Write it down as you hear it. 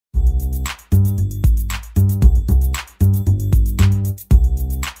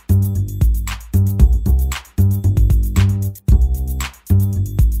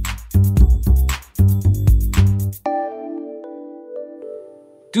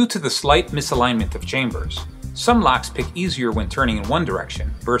Due to the slight misalignment of chambers, some locks pick easier when turning in one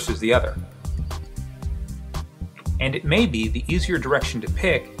direction versus the other. And it may be the easier direction to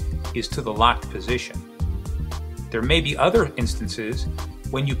pick is to the locked position. There may be other instances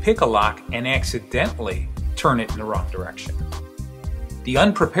when you pick a lock and accidentally turn it in the wrong direction. The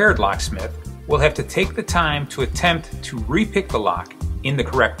unprepared locksmith will have to take the time to attempt to repick the lock in the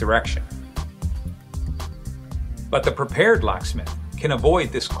correct direction. But the prepared locksmith can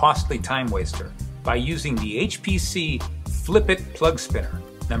avoid this costly time waster by using the HPC Flip-It plug spinner,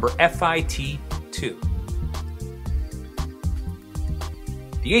 number FIT2.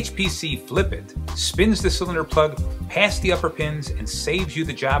 The HPC Flip-It spins the cylinder plug past the upper pins and saves you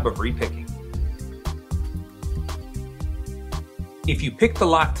the job of repicking. If you pick the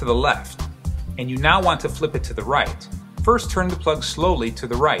lock to the left and you now want to flip it to the right, first turn the plug slowly to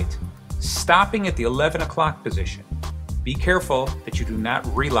the right, stopping at the 11 o'clock position. Be careful that you do not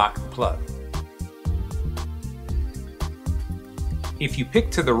relock the plug. If you pick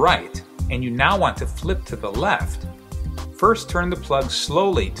to the right and you now want to flip to the left, first turn the plug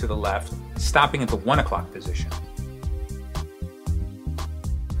slowly to the left, stopping at the 1 o'clock position.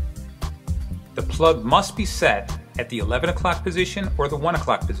 The plug must be set at the 11 o'clock position or the 1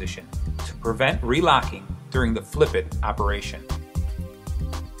 o'clock position to prevent relocking during the Flip-It operation.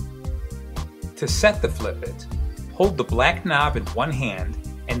 To set the Flip-It, hold the black knob in one hand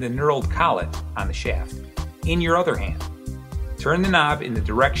and the knurled collet on the shaft in your other hand. Turn the knob in the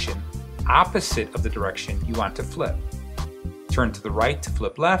direction opposite of the direction you want to flip. Turn to the right to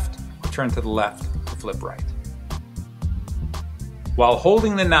flip left, or turn to the left to flip right. While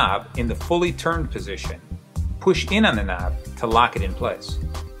holding the knob in the fully turned position, push in on the knob to lock it in place.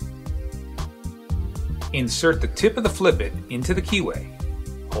 Insert the tip of the Flip-It into the keyway,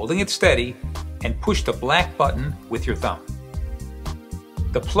 holding it steady, and push the black button with your thumb.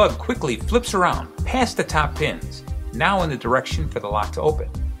 The plug quickly flips around past the top pins, now in the direction for the lock to open,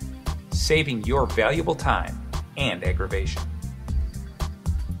 saving your valuable time and aggravation.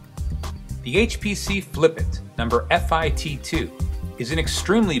 The HPC Flip-It, number FIT2, is an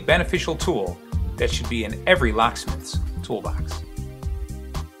extremely beneficial tool that should be in every locksmith's toolbox.